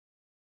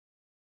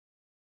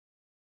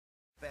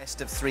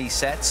Best of 3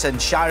 sets,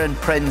 and Sharon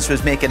Prinz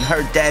was making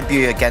her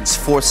debut against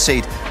 4th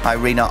seed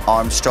Irina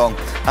Armstrong.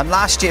 And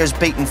last year's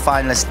beaten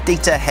finalist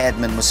Deta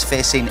Hedman was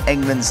facing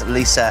England's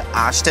Lisa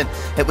Ashton.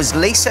 It was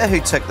Lisa who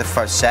took the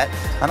first set,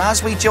 and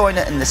as we join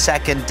it in the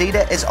second,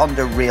 Deta is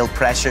under real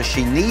pressure.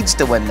 She needs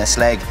to win this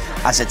leg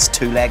as it's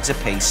 2 legs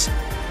apiece.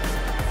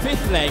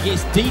 5th leg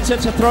is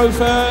Deta to throw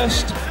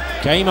first.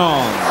 Game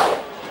on.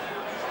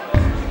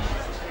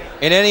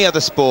 In any other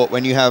sport,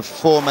 when you have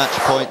 4 match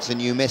points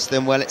and you miss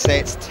them, well, let's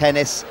say it's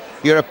tennis,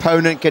 your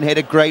opponent can hit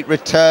a great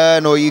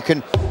return, or you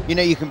can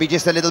be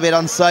just a little bit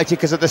unsighted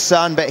because of the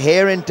sun. But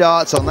here in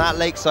darts, on that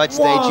lakeside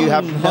stage, you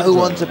have no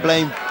one to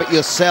blame but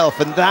yourself,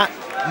 and that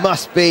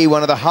must be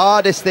one of the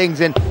hardest things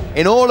in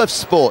all of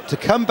sport, to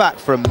come back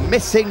from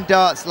missing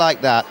darts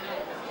like that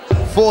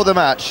for the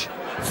match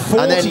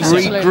and then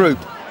regroup.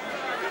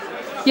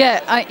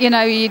 Yeah,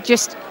 you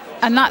just.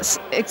 And that's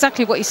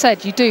exactly what you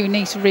said. You do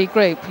need to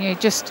regroup. You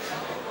just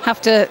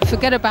have to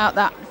forget about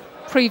that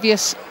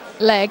previous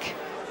leg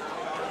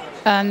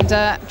and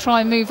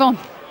try and move on.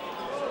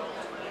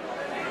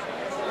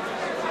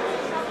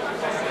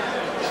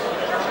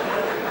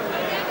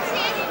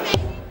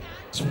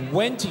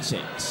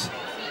 .26.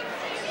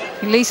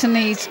 Lisa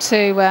needs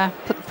to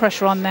put the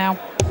pressure on now.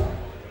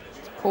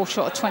 It's a poor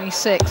shot of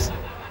 26.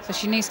 So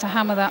she needs to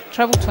hammer that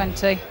treble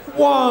 20.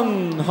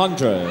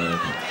 100.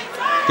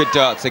 Good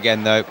darts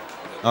again, though,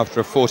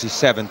 after a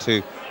 47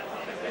 to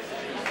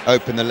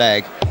open the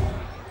leg.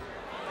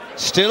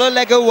 Still a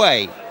leg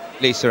away,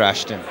 Lisa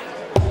Ashton.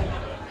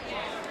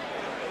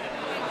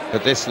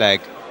 But this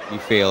leg, you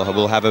feel,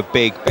 will have a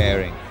big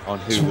bearing on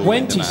who will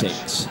win the match.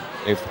 26.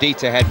 If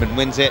Deta Hedman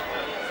wins it,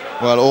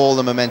 well, all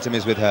the momentum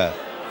is with her.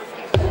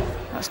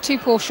 That's 2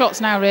 poor shots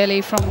now,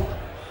 really, from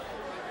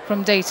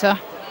Deta.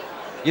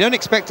 You don't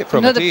expect it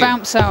from her, do Another you?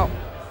 bounce out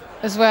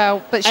as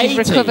well, but she's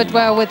 80. recovered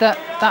well with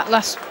that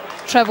last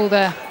treble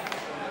there.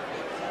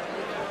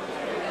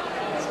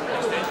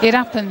 It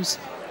happens.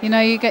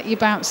 You get your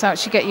bounce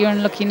outs, you get your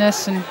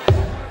unluckiness and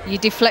your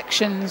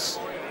deflections.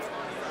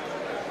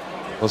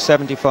 Well,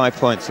 75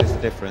 points is the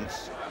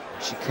difference.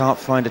 She can't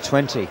find a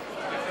 20.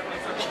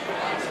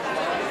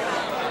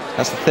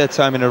 That's the 3rd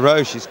time in a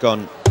row she's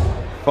gone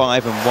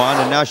 5 and 1,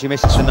 and now she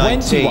misses the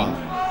 19.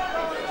 21.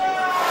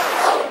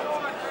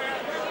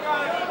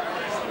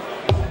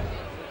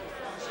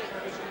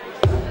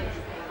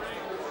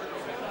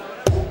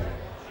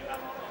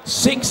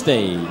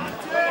 60.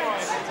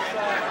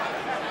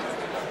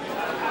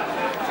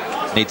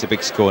 Needs a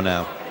big score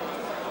now.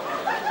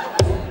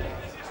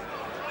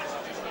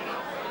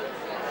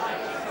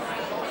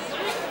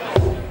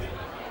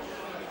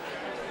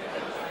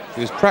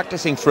 She was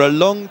practicing for a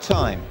long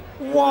time.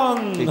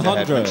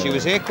 100. She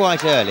was here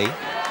quite early,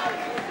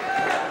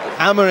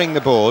 hammering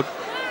the board.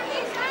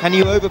 Can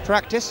you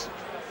over-practice?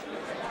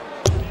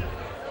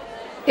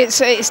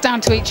 It's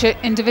down to each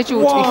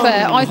individual, to be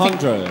fair. I think,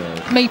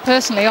 me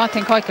personally, I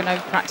think I can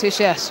over-practice,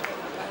 yes.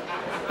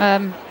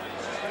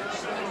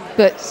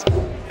 But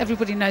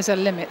everybody knows their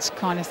limits,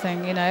 kind of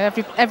thing,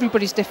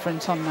 everybody's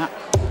different on that.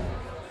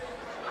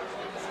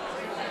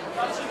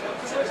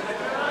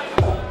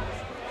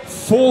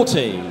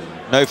 40.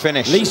 No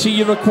finish. Lisa,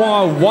 you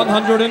require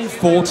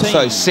 114.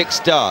 So 6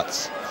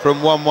 darts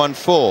from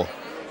 114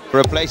 for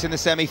a place in the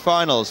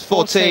semi-finals.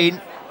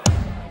 14.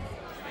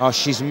 Oh,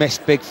 she's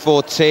missed big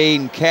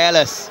 14.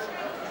 Careless.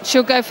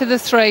 She'll go for the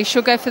 3.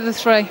 She'll go for the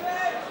 3.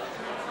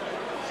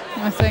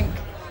 I think.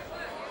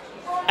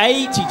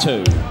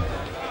 82.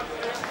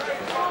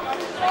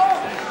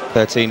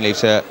 13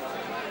 leaves her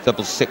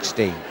double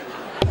 16.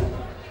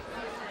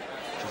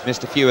 She's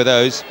missed a few of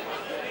those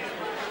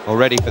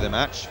already for the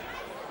match.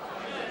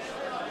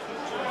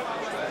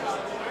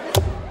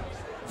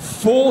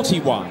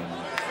 41.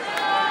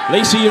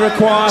 Lisa, you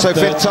require So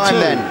 32. 5th time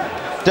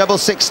then. Double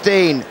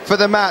 16 for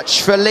the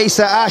match for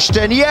Lisa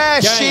Ashton.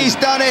 Yes, she's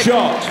done it.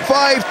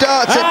 5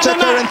 darts it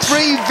took her and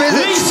 3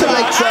 visits to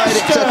Lakeside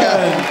it took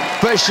her.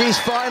 But she's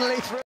finally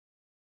through.